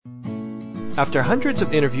After hundreds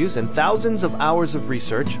of interviews and thousands of hours of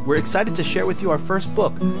research, we're excited to share with you our first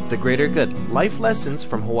book, The Greater Good, Life Lessons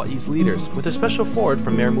from Hawaii's Leaders, with a special foreword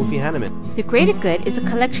from Mayor Mufi Hanneman. The Greater Good is a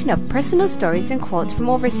collection of personal stories and quotes from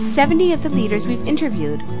over 70 of the leaders we've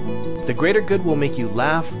interviewed. The Greater Good will make you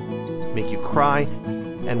laugh, make you cry,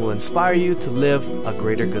 and will inspire you to live a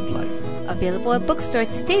greater good life. Available at bookstores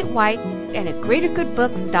statewide and at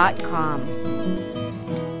greatergoodbooks.com.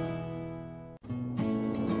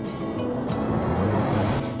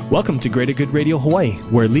 Welcome to Greater Good Radio Hawaii,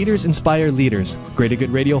 where leaders inspire leaders. Greater Good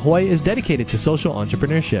Radio Hawaii is dedicated to social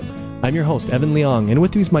entrepreneurship. I'm your host, Evan Leong, and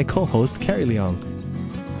with me is my co-host, Carrie Leong.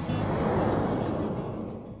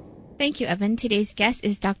 Thank you, Evan. Today's guest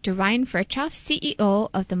is Dr. Ryan Furchoff, CEO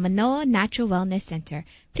of the Manoa Natural Wellness Center.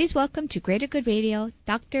 Please welcome to Greater Good Radio,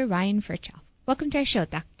 Dr. Ryan Furchoff. Welcome to our show,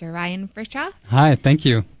 Dr. Ryan Furchoff. Hi, thank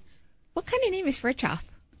you. What kind of name is Furchoff?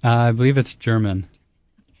 I believe it's German.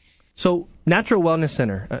 So, Natural Wellness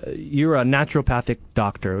Center, you're a naturopathic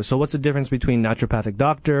doctor. So what's the difference between naturopathic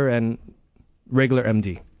doctor and regular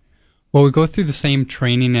MD? Well, we go through the same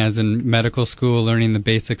training as in medical school, learning the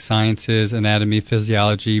basic sciences, anatomy,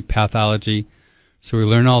 physiology, pathology. So we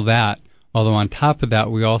learn all that, although on top of that,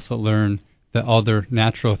 we also learn the other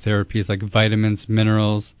natural therapies like vitamins,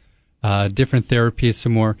 minerals, different therapies to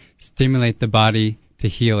more stimulate the body to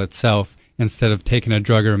heal itself instead of taking a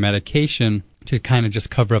drug or a medication to kind of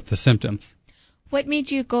just cover up the symptoms. What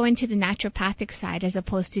made you go into the naturopathic side as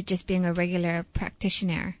opposed to just being a regular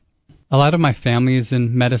practitioner? A lot of my family is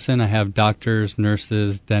in medicine. I have doctors,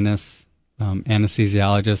 nurses, dentists,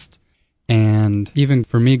 anesthesiologists. And even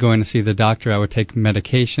for me going to see the doctor, I would take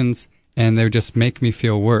medications and they would just make me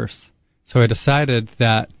feel worse. So I decided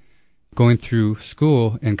that going through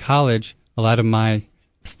school and college, a lot of my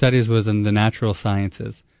studies was in the natural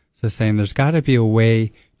sciences. So saying there's got to be a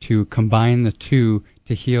way to combine the two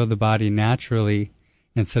to heal the body naturally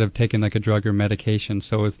instead of taking like a drug or medication.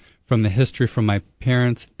 So it was from the history from my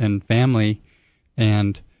parents and family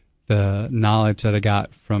and the knowledge that I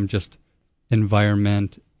got from just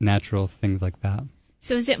environment, natural things like that.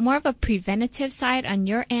 So is it more of a preventative side on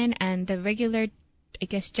your end, and the regular, I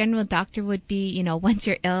guess, general doctor would be, once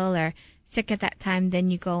you're ill or sick at that time, then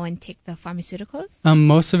you go and take the pharmaceuticals?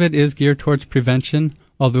 Most of it is geared towards prevention,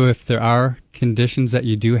 although if there are conditions that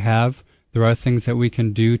you do have, there are things that we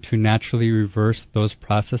can do to naturally reverse those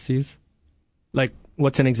processes. Like,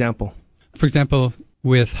 what's an example? For example,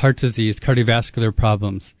 with heart disease, cardiovascular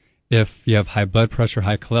problems, if you have high blood pressure,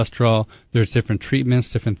 high cholesterol, there's different treatments,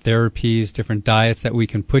 different therapies, different diets that we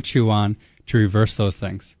can put you on to reverse those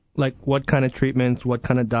things. Like what kind of treatments, what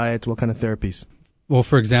kind of diets, what kind of therapies? Well,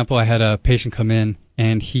 for example, I had a patient come in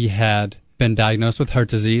and he had been diagnosed with heart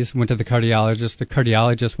disease, went to the cardiologist. The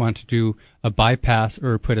cardiologist wanted to do a bypass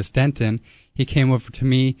or put a stent in. He came over to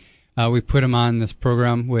me. We put him on this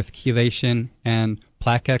program with chelation and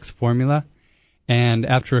Plaquex formula. And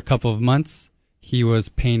after a couple of months, he was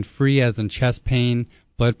pain-free, as in chest pain,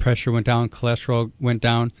 blood pressure went down, cholesterol went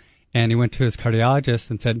down. And he went to his cardiologist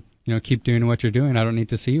and said, keep doing what you're doing. I don't need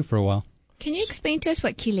to see you for a while. Can you explain to us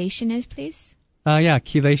what chelation is, please? Yeah,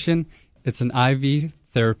 chelation, it's an IV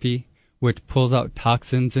therapy which pulls out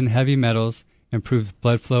toxins and heavy metals, improves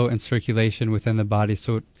blood flow and circulation within the body.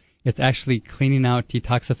 So it's actually cleaning out,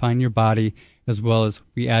 detoxifying your body, as well as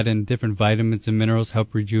we add in different vitamins and minerals,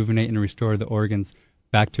 help rejuvenate and restore the organs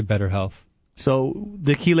back to better health. So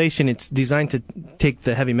the chelation, it's designed to take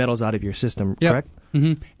the heavy metals out of your system, correct?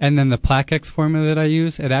 Mm-hmm. And then the Plaquex formula that I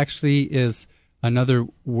use, it actually is another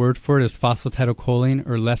word for it is phosphatidylcholine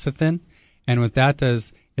or lecithin. And what that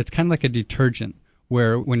does, it's kind of like a detergent,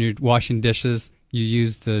 where when you're washing dishes, you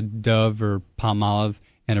use the Dove or Palmolive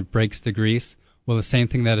and it breaks the grease. Well, the same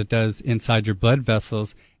thing that it does inside your blood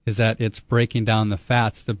vessels is that it's breaking down the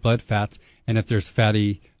fats, the blood fats, and if there's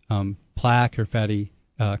fatty plaque or fatty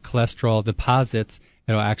cholesterol deposits,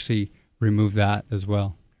 it'll actually remove that as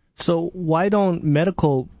well. So why don't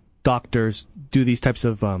medical doctors do these types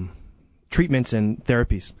of treatments and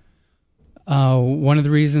therapies? One of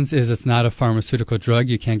the reasons is it's not a pharmaceutical drug.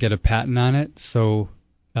 You can't get a patent on it. So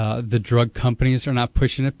the drug companies are not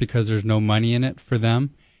pushing it because there's no money in it for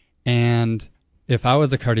them. And if I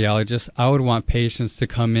was a cardiologist, I would want patients to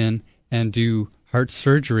come in and do heart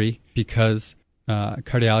surgery because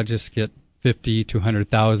cardiologists get $50,000 to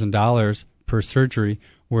 $100,000 per surgery,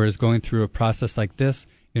 whereas going through a process like this,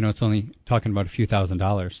 it's only talking about a few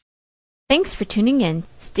 $1,000s. Thanks for tuning in.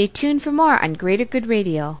 Stay tuned for more on Greater Good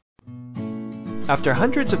Radio. After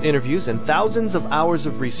hundreds of interviews and thousands of hours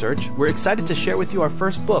of research, we're excited to share with you our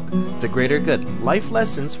first book, The Greater Good, Life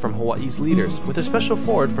Lessons from Hawaii's Leaders, with a special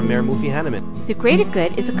foreword from Mayor Mufi Hanneman. The Greater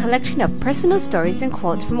Good is a collection of personal stories and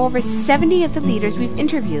quotes from over 70 of the leaders we've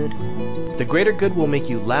interviewed. The Greater Good will make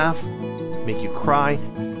you laugh, make you cry,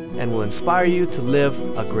 and will inspire you to live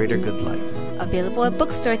a greater good life. Available at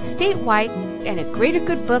bookstores statewide and at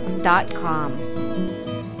greatergoodbooks.com.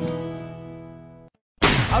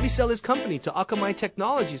 How'd he sell his company to Akamai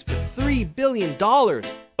Technologies for $3 billion?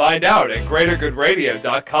 Find out at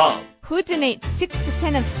greatergoodradio.com. Who donates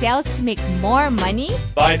 6% of sales to make more money?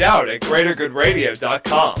 Find out at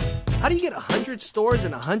greatergoodradio.com. How do you get 100 stores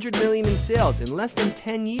and $100 million in sales in less than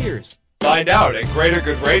 10 years? Find out at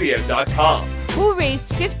greatergoodradio.com. Who raised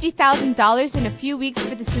 $50,000 in a few weeks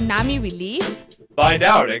for the tsunami relief? Find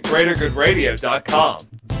out at greatergoodradio.com.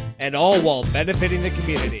 And all while benefiting the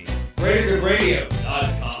community.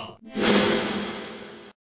 greatergoodradio.com.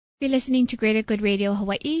 If you're listening to Greater Good Radio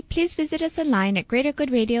Hawaii, please visit us online at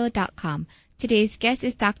greatergoodradio.com. Today's guest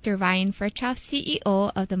is Dr. Ryan Furchoff,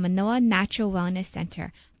 CEO of the Manoa Natural Wellness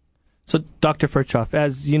Center. So, Dr. Furchoff,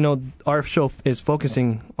 as you know, our show is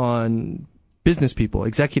focusing on business people,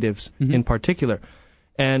 executives in particular.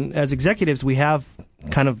 And as executives, we have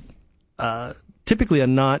kind of typically a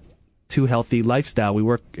not too healthy lifestyle. We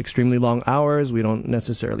work extremely long hours. We don't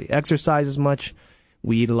necessarily exercise as much.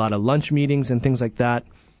 We eat a lot of lunch meetings and things like that.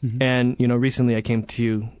 And, you know, recently I came to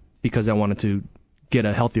you because I wanted to get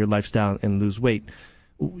a healthier lifestyle and lose weight.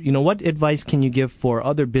 You know, what advice can you give for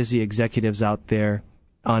other busy executives out there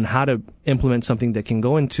on how to implement something that can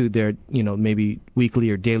go into their, you know, maybe weekly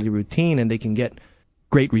or daily routine and they can get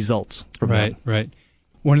great results from that? Right.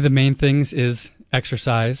 One of the main things is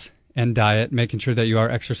exercise and diet, making sure that you are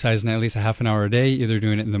exercising at least a half an hour a day, either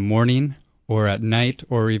doing it in the morning or at night,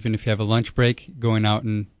 or even if you have a lunch break, going out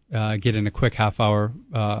and getting a quick half hour,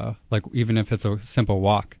 like even if it's a simple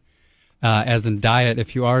walk. As in diet,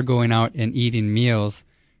 if you are going out and eating meals,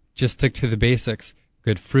 just stick to the basics.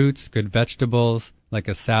 Good fruits, good vegetables, like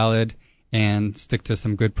a salad, and stick to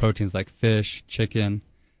some good proteins like fish, chicken.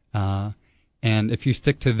 And if you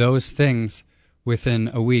stick to those things, within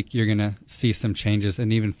a week, you're going to see some changes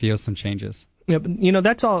and even feel some changes. Yeah, but, you know,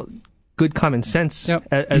 that's all good common sense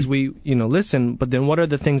as we, you know, listen. But then what are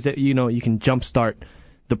the things that, you know, you can jumpstart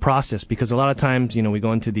the process? Because a lot of times, you know, we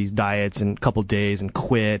go into these diets in a couple days and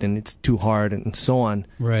quit and it's too hard and so on.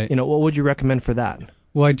 Right. You know, what would you recommend for that?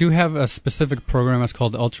 Well, I do have a specific program. It's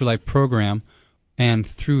called the Ultralight Program. And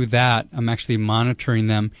through that, I'm actually monitoring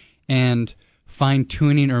them and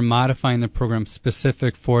fine-tuning or modifying the program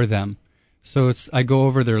specific for them. So I go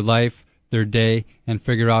over their life, their day, and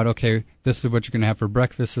figure out, okay, this is what you're going to have for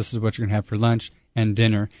breakfast, this is what you're going to have for lunch and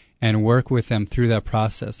dinner, and work with them through that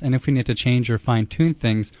process. And if we need to change or fine-tune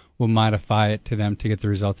things, we'll modify it to them to get the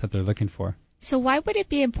results that they're looking for. So why would it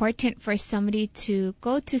be important for somebody to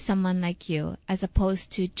go to someone like you as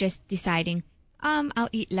opposed to just deciding, I'll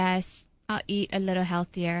eat less, I'll eat a little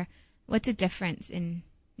healthier? What's the difference in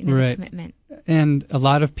the commitment? And a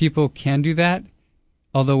lot of people can do that.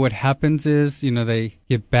 Although what happens is, you know, they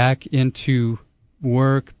get back into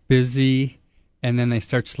work, busy, and then they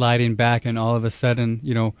start sliding back, and all of a sudden,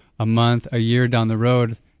 you know, a month, a year down the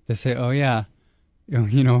road, they say, oh, yeah,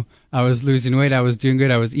 you know, I was losing weight, I was doing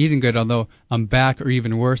good, I was eating good, although I'm back or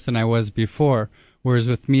even worse than I was before. Whereas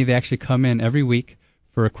with me, they actually come in every week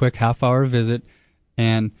for a quick half-hour visit,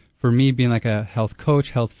 and for me, being like a health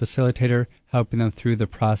coach, health facilitator, helping them through the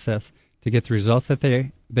process to get the results that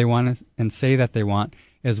they want and say that they want,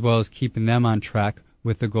 as well as keeping them on track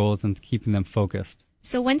with the goals and keeping them focused.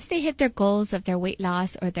 So once they hit their goals of their weight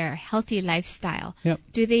loss or their healthy lifestyle,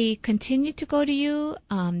 do they continue to go to you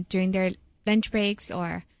during their lunch breaks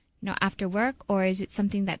or, you know, after work, or is it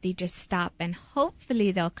something that they just stop and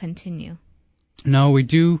hopefully they'll continue? No, we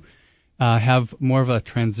do have more of a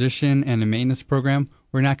transition and a maintenance program.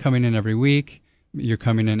 We're not coming in every week. You're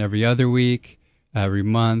coming in every other week, every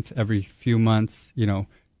month, every few months, you know,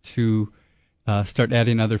 to start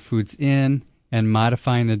adding other foods in and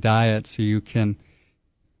modifying the diet so you can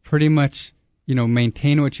pretty much, you know,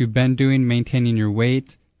 maintain what you've been doing, maintaining your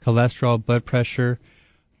weight, cholesterol, blood pressure,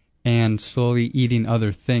 and slowly eating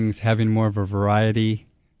other things, having more of a variety.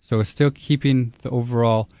 So it's still keeping the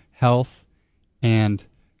overall health and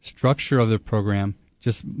structure of the program,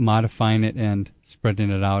 just modifying it and spreading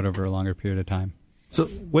it out over a longer period of time. So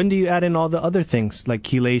when do you add in all the other things like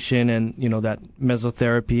chelation and, you know, that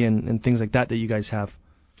mesotherapy and things like that you guys have?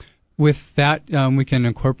 With that, we can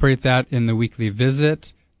incorporate that in the weekly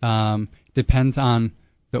visit. Depends on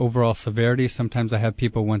the overall severity. Sometimes I have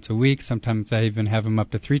people once a week. Sometimes I even have them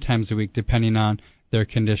up to 3 times a week, depending on their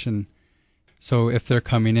condition. So if they're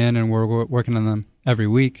coming in and we're working on them every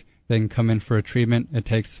week, they can come in for a treatment. It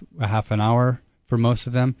takes a half an hour for most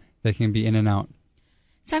of them. They can be in and out.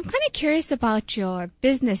 So I'm kind of curious about your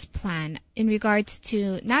business plan in regards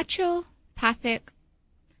to naturopathic.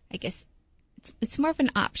 I guess it's more of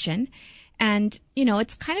an option. And,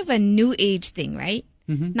 it's kind of a new age thing, right?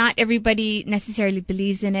 Mm-hmm. Not everybody necessarily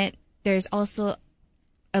believes in it. There's also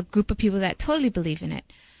a group of people that totally believe in it.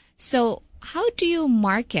 So how do you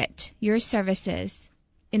market your services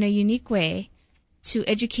in a unique way to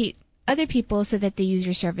educate other people so that they use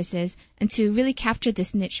your services and to really capture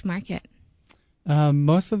this niche market?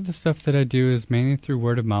 Most of the stuff that I do is mainly through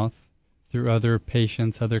word of mouth, through other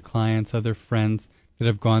patients, other clients, other friends that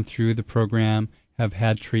have gone through the program, have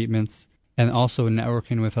had treatments, and also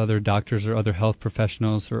networking with other doctors or other health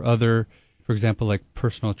professionals or other, for example, like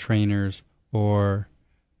personal trainers, or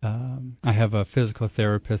I have a physical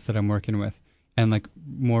therapist that I'm working with, and like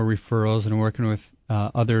more referrals and working with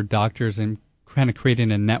other doctors and kind of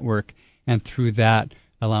creating a network, and through that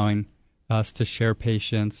allowing us to share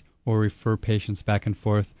patients or refer patients back and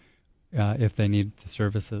forth if they need the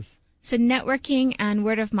services. So networking and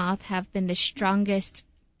word of mouth have been the strongest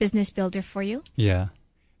business builder for you? Yeah.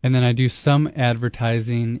 And then I do some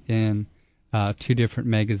advertising in 2 different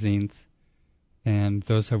magazines, and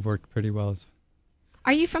those have worked pretty well.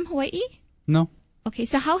 Are you from Hawaii? No. Okay,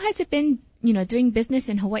 so how has it been, doing business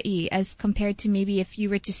in Hawaii as compared to maybe if you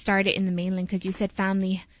were to start it in the mainland? Because you said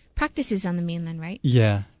family practices on the mainland, right?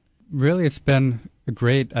 Yeah. Really, it's been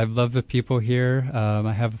great. I've loved the people here.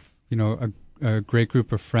 I have, a great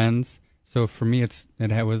group of friends. So for me, it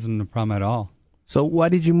wasn't a problem at all. So why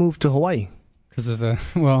did you move to Hawaii? Because of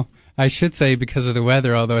I should say because of the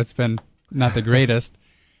weather, although it's been not the greatest.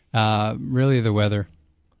 Really the weather.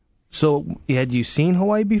 So had you seen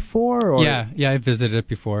Hawaii before? Or? Yeah, I visited it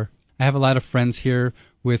before. I have a lot of friends here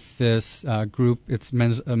with this group. It's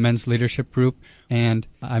a men's leadership group, and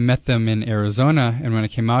I met them in Arizona. And when I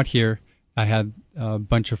came out here, I had a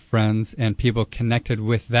bunch of friends and people connected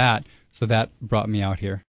with that, so that brought me out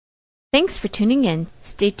here. Thanks for tuning in.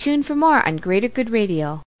 Stay tuned for more on Greater Good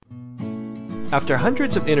Radio. After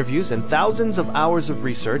hundreds of interviews and thousands of hours of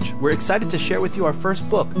research, we're excited to share with you our first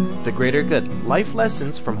book, The Greater Good, Life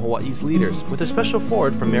Lessons from Hawaii's Leaders, with a special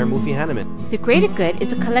foreword from Mayor Mufi Hanneman. The Greater Good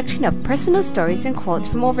is a collection of personal stories and quotes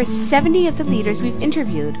from over 70 of the leaders we've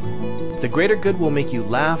interviewed. The Greater Good will make you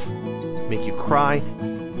laugh, make you cry,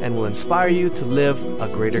 and will inspire you to live a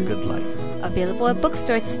greater good life. Available at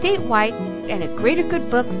bookstores statewide and at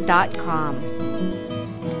greatergoodbooks.com.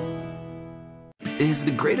 Is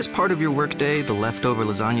the greatest part of your workday the leftover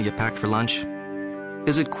lasagna you packed for lunch?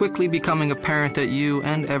 Is it quickly becoming apparent that you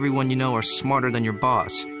and everyone you know are smarter than your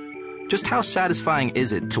boss? Just how satisfying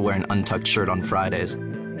is it to wear an untucked shirt on Fridays?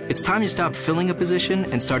 It's time you stopped filling a position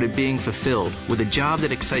and started being fulfilled with a job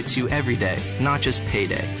that excites you every day, not just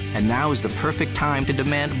payday. And now is the perfect time to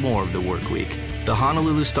demand more of the work week. The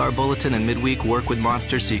Honolulu Star Bulletin and Midweek work with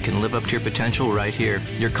Monster so you can live up to your potential right here.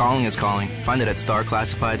 Your calling is calling. Find it at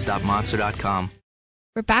starclassifieds.monster.com.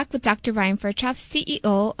 We're back with Dr. Ryan Furchoff,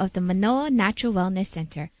 CEO of the Manoa Natural Wellness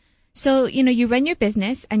Center. So, you run your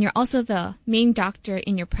business and you're also the main doctor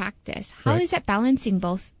in your practice. How is that balancing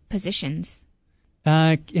both positions?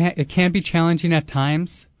 It can be challenging at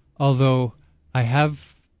times, although I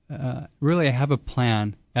have a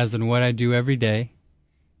plan as in what I do every day,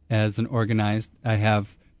 as an organized. I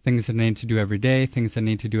have things that I need to do every day, things I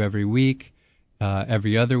need to do every week,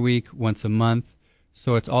 every other week, once a month.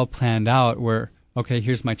 So it's all planned out where, okay,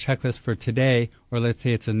 here's my checklist for today, or let's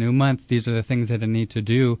say it's a new month. These are the things that I need to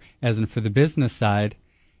do, as in for the business side,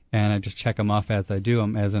 and I just check them off as I do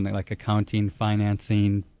them, as in like accounting,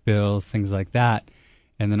 financing, bills, things like that.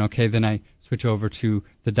 And then I switch over to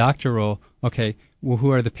the doctor role. Okay, well,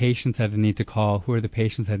 who are the patients that I need to call? Who are the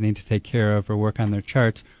patients that I need to take care of or work on their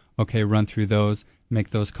charts? Okay, run through those, make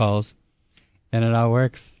those calls, and it all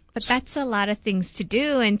works. But that's a lot of things to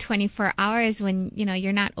do in 24 hours when,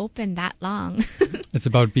 you're not open that long. It's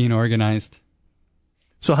about being organized.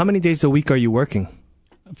 So how many days a week are you working?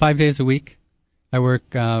 5 days a week. I work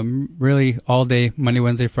really all day, Monday,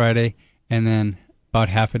 Wednesday, Friday, and then about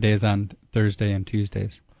half a day is on Thursday and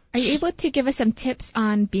Tuesdays. Are you able to give us some tips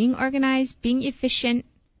on being organized, being efficient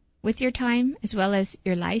with your time as well as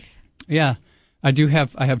your life? Yeah, I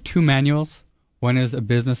have 2 manuals. One is a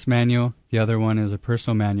business manual. The other one is a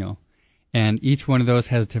personal manual. And each one of those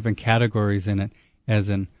has different categories in it, as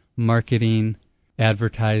in marketing,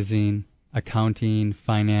 advertising, accounting,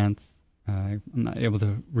 finance. I'm not able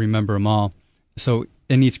to remember them all. So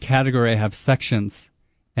in each category, I have sections.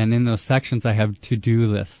 And in those sections, I have to-do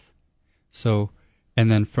lists. So, and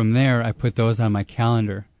then from there, I put those on my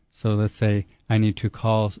calendar. So let's say I need to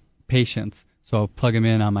call patients. So I'll plug them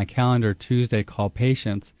in on my calendar, Tuesday, call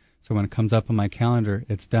patients. So when it comes up on my calendar,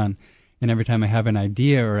 it's done. And every time I have an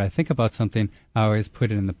idea or I think about something, I always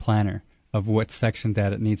put it in the planner of what section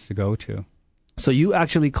that it needs to go to. So you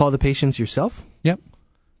actually call the patients yourself? Yep.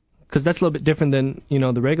 Because that's a little bit different than,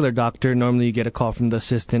 the regular doctor. Normally you get a call from the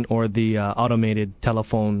assistant or the automated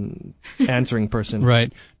telephone answering person.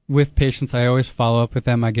 Right. With patients, I always follow up with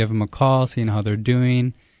them. I give them a call, seeing how they're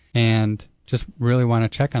doing, and just really want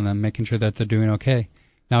to check on them, making sure that they're doing okay.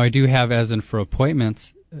 Now, I do have, as in for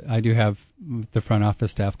appointments, I do have the front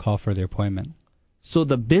office staff call for the appointment. So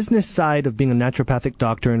the business side of being a naturopathic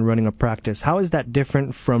doctor and running a practice, how is that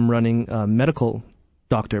different from running a medical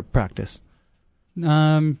doctor practice?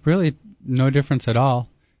 Really, no difference at all.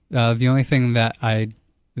 The only thing that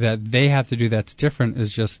they have to do that's different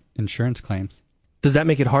is just insurance claims. Does that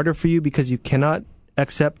make it harder for you because you cannot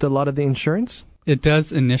accept a lot of the insurance? It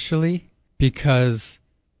does initially, because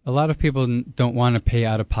a lot of people don't want to pay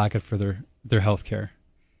out of pocket for their health care,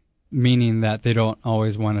 meaning that they don't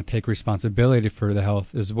always want to take responsibility for the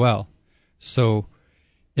health as well. So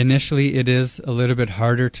initially it is a little bit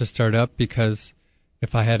harder to start up, because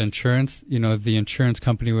if I had insurance, the insurance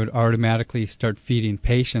company would automatically start feeding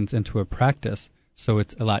patients into a practice, so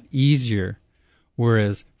it's a lot easier.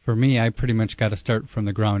 Whereas for me, I pretty much got to start from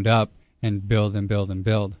the ground up and build and build and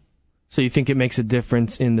build. So you think it makes a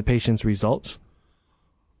difference in the patient's results?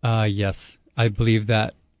 Yes. I believe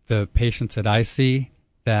that the patients that I see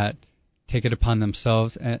that take it upon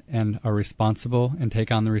themselves and are responsible and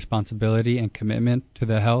take on the responsibility and commitment to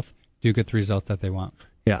the health do get the results that they want.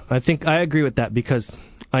 Yeah, I think I agree with that, because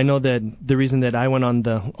I know that the reason that I went on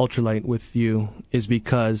the ultralight with you is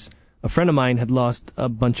because a friend of mine had lost a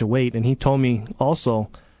bunch of weight, and he told me also,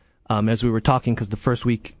 as we were talking, because the first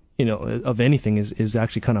week, of anything is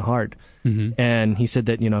actually kind of hard. Mm-hmm. And he said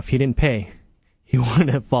that, if he didn't pay, he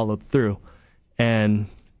wouldn't have followed through. And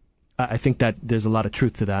I think that there's a lot of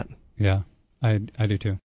truth to that. Yeah, I do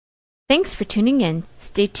too. Thanks for tuning in.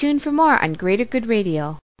 Stay tuned for more on Greater Good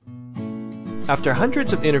Radio. After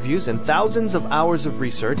hundreds of interviews and thousands of hours of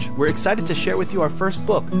research, we're excited to share with you our first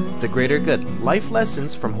book, The Greater Good, Life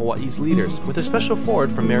Lessons from Hawaii's Leaders, with a special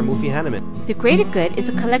foreword from Mayor Mufi Hanneman. The Greater Good is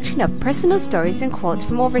a collection of personal stories and quotes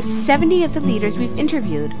from over 70 of the leaders we've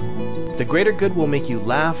interviewed. The Greater Good will make you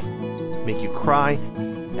laugh, make you cry,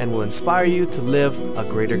 and will inspire you to live a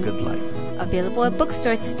greater good life. Available at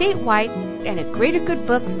bookstores statewide and at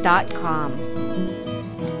greatergoodbooks.com.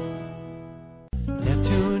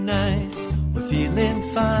 Neptune nights, we're feeling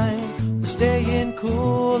fine. We're staying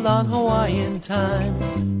cool on Hawaiian time.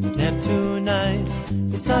 Neptune nights,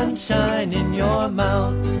 it's sunshine in your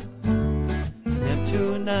mouth.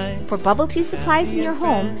 Neptune nights. For bubble tea supplies in your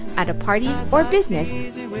home, at a party, or business,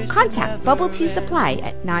 contact Bubble Tea Supply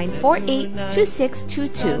at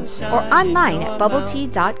 948-2622 or online at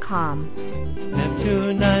bubbletea.com.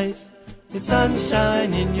 Neptune nights, it's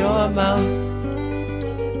sunshine in your mouth.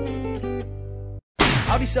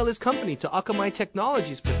 How'd he sell his company to Akamai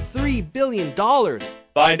Technologies for $3 billion?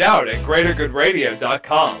 Find out at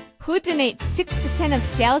GreaterGoodRadio.com. Who donates 6% of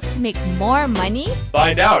sales to make more money?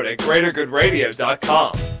 Find out at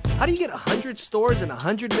GreaterGoodRadio.com. How do you get 100 stores and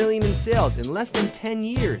 $100 million in sales in less than 10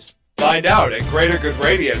 years? Find out at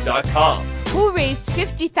GreaterGoodRadio.com. Who raised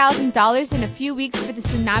 $50,000 in a few weeks for the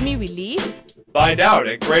tsunami relief? Find out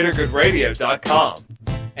at GreaterGoodRadio.com.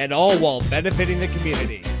 And all while benefiting the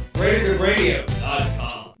community.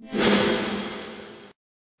 GreaterGoodRadio.com.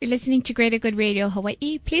 You're listening to Greater Good Radio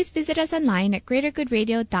Hawaii. Please visit us online at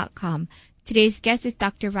greatergoodradio.com. Today's guest is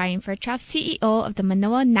Dr. Ryan Furchoff, CEO of the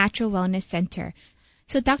Manoa Natural Wellness Center.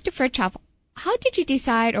 So, Dr. Furchoff, how did you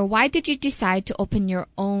decide, or why did you decide to open your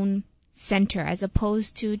own center as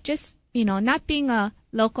opposed to just, not being a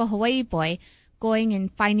local Hawaii boy, going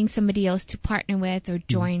and finding somebody else to partner with or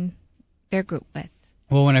join their group with?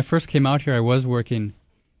 Well, when I first came out here, I was working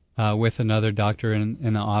with another doctor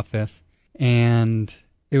in the office, and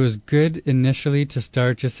it was good initially to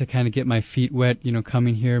start, just to kind of get my feet wet,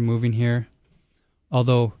 coming here, moving here.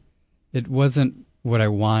 Although it wasn't what I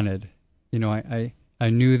wanted. I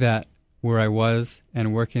knew that where I was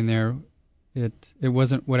and working there, it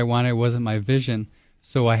wasn't what I wanted. It wasn't my vision.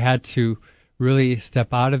 So I had to really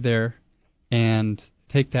step out of there and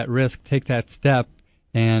take that risk, take that step,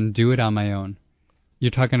 and do it on my own.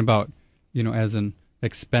 You're talking about, as in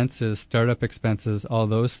expenses, startup expenses, all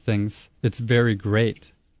those things. It's very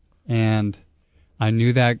great. And I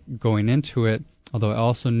knew that going into it, although I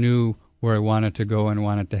also knew where I wanted to go and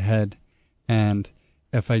wanted to head. And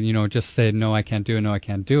if I, just said, no, I can't do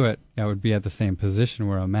it, I would be at the same position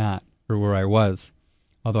where I'm at or where I was.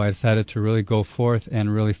 although I decided to really go forth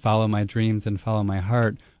and really follow my dreams and follow my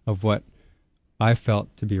heart of what I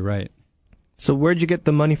felt to be right. So where'd you get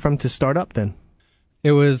the money from to start up then?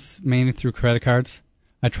 It was mainly through credit cards.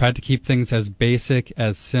 I tried to keep things as basic,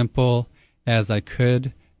 as simple as I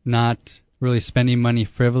could, not really spending money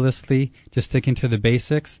frivolously, just sticking to the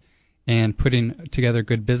basics and putting together a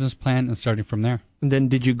good business plan and starting from there. And then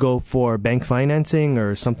did you go for bank financing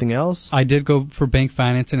or something else? I did go for bank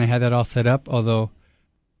financing. I had that all set up, although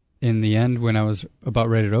in the end, when I was about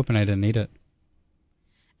ready to open, I didn't need it.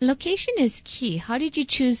 Location is key. How did you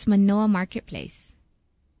choose Manoa Marketplace?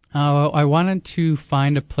 I wanted to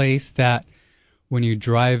find a place that when you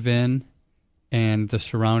drive in and the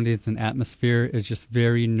surroundings and atmosphere is just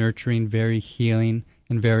very nurturing, very healing,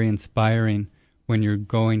 and very inspiring when you're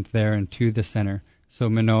going there and to the center. So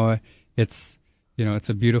Manoa, it's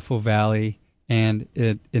a beautiful valley, and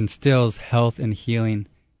it instills health and healing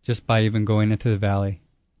just by even going into the valley.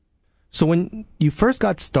 So when you first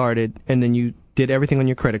got started and then you did everything on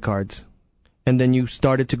your credit cards and then you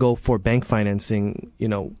started to go for bank financing,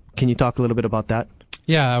 can you talk a little bit about that?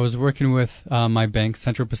 Yeah, I was working with my bank,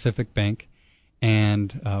 Central Pacific Bank,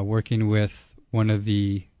 and working with one of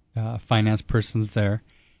the finance persons there,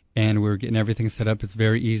 and we were getting everything set up. It's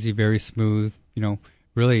very easy, very smooth.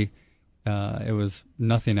 Really, it was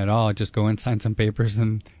nothing at all. Just go and sign some papers,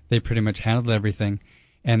 and they pretty much handled everything.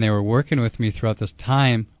 And they were working with me throughout this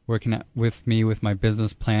time, working with me with my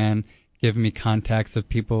business plan, giving me contacts of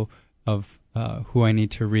people of who I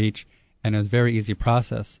need to reach, and it was a very easy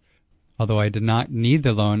process. Although I did not need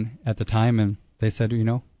the loan at the time, and they said,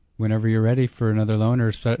 whenever you're ready for another loan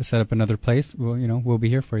or set up another place, we'll be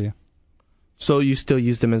here for you. So you still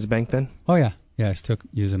use them as a bank then? Oh, yeah. Yeah, I still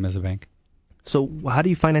use them as a bank. So how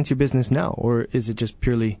do you finance your business now? Or is it just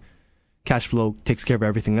purely cash flow takes care of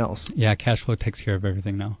everything else? Yeah, cash flow takes care of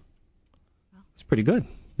everything now. It's pretty good.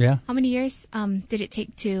 Yeah. How many years did it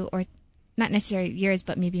take to, or not necessarily years,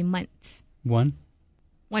 but maybe months? 1.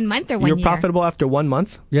 1 month or 1 year? You're profitable after 1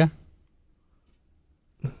 month? Yeah.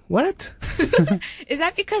 What? Is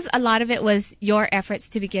that because a lot of it was your efforts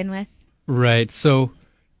to begin with? Right. So,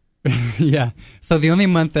 yeah. So the only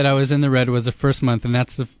month that I was in the red was the first month, and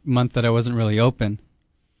that's the month that I wasn't really open.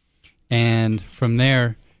 And from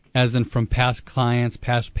there, as in from past clients,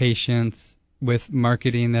 past patients, with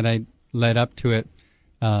marketing that I led up to it,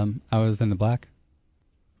 I was in the black.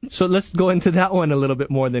 So let's go into that one a little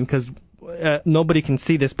bit more then, because nobody can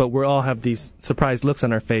see this, but we all have these surprised looks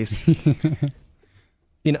on our face.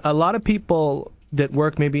 A lot of people that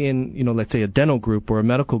work maybe in, let's say a dental group or a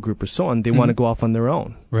medical group or so on, they want to go off on their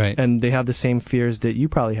own. Right. And they have the same fears that you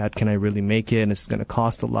probably had. Can I really make it? And it's going to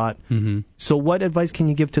cost a lot. Mm-hmm. So what advice can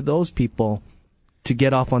you give to those people to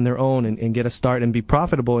get off on their own and get a start and be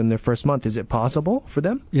profitable in their first month? Is it possible for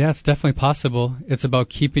them? Yeah, it's definitely possible. It's about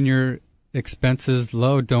keeping your expenses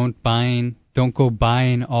low. Don't go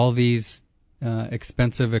buying all these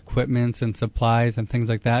expensive equipments and supplies and things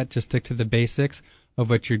like that. Just stick to the basics of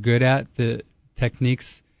what you're good at, the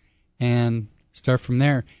techniques, and start from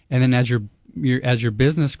there. And then as your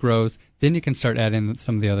business grows, then you can start adding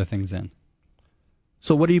some of the other things in.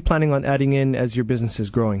 So what are you planning on adding in as your business is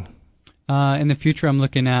growing? In the future, I'm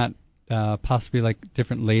looking at possibly like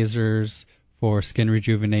different lasers for skin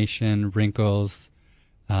rejuvenation, wrinkles,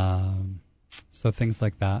 so things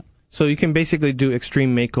like that. So you can basically do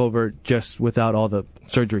extreme makeover just without all the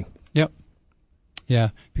surgery. Yep.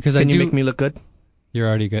 Yeah, because Can you make me look good? You're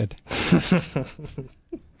already good.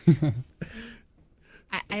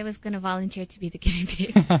 I was going to volunteer to be the guinea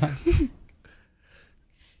pig.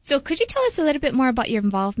 So could you tell us a little bit more about your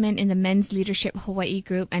involvement in the Men's Leadership Hawaii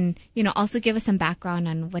group and, also give us some background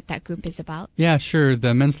on what that group is about? Yeah, sure.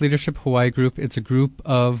 The Men's Leadership Hawaii group, it's a group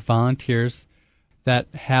of volunteers that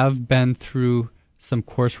have been through some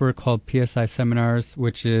coursework called PSI seminars,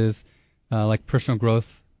 which is like personal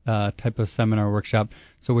growth type of seminar workshop.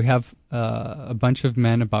 So we have a bunch of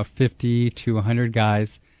men, about 50 to 100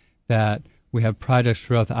 guys, that we have projects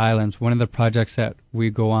throughout the islands. One of the projects that we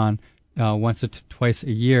go on once or twice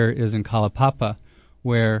a year is in Kalapapa,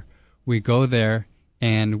 where we go there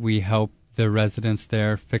and we help the residents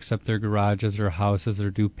there fix up their garages or houses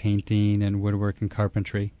or do painting and woodwork and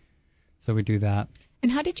carpentry. So we do that.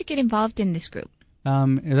 And how did you get involved in this group?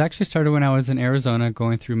 It actually started when I was in Arizona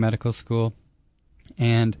going through medical school,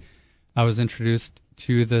 and I was introduced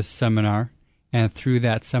to the seminar, and through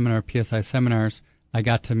that seminar, PSI seminars, I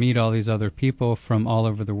got to meet all these other people from all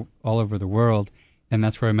over the world, and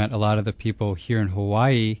that's where I met a lot of the people here in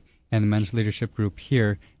Hawaii and the Men's Leadership Group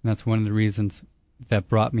here, and that's one of the reasons that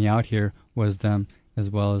brought me out here was them as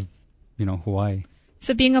well as, Hawaii.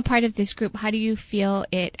 So being a part of this group, how do you feel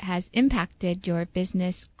it has impacted your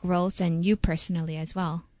business growth and you personally as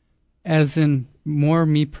well? As in more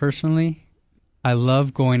me personally, I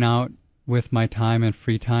love going out with my time and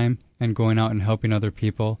free time and going out and helping other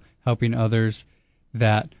people, helping others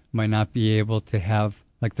that might not be able to have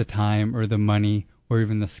like the time or the money or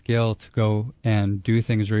even the skill to go and do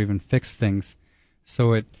things or even fix things.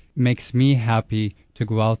 So it makes me happy to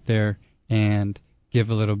go out there and give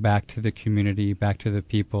a little back to the community, back to the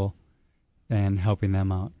people, and helping them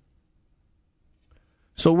out.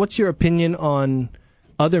 So what's your opinion on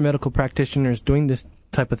other medical practitioners doing this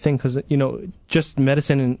type of thing? Because, just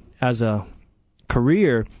medicine as a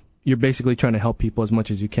career, you're basically trying to help people as much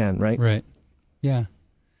as you can, right? Right. Yeah.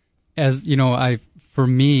 As, for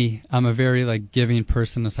me, I'm a very, giving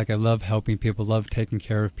person. It's I love helping people, love taking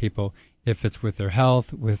care of people, if it's with their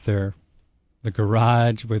health, with the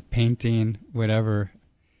garage, with painting, whatever.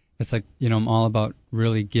 It's I'm all about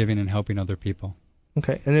really giving and helping other people.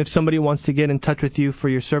 Okay. And if somebody wants to get in touch with you for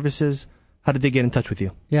your services, how do they get in touch with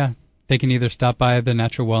you? Yeah. They can either stop by the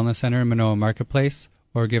Natural Wellness Center in Manoa Marketplace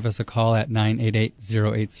or give us a call at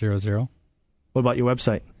 988-0800. What about your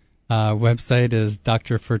website? Website is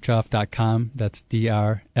drferchoff.com. That's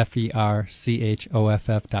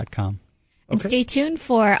drferchoff.com. And stay tuned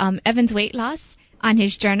for Evan's weight loss on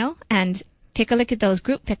his journal, and take a look at those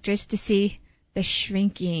group pictures to see the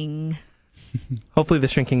shrinking. Hopefully the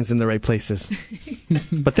shrinking's in the right places.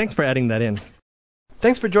 But thanks for adding that in.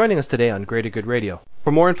 Thanks for joining us today on Greater Good Radio.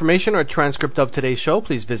 For more information or a transcript of today's show,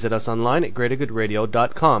 please visit us online at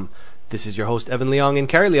greatergoodradio.com. This is your host, Evan Leong and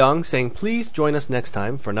Carrie Leong, saying please join us next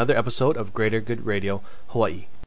time for another episode of Greater Good Radio, Hawaii.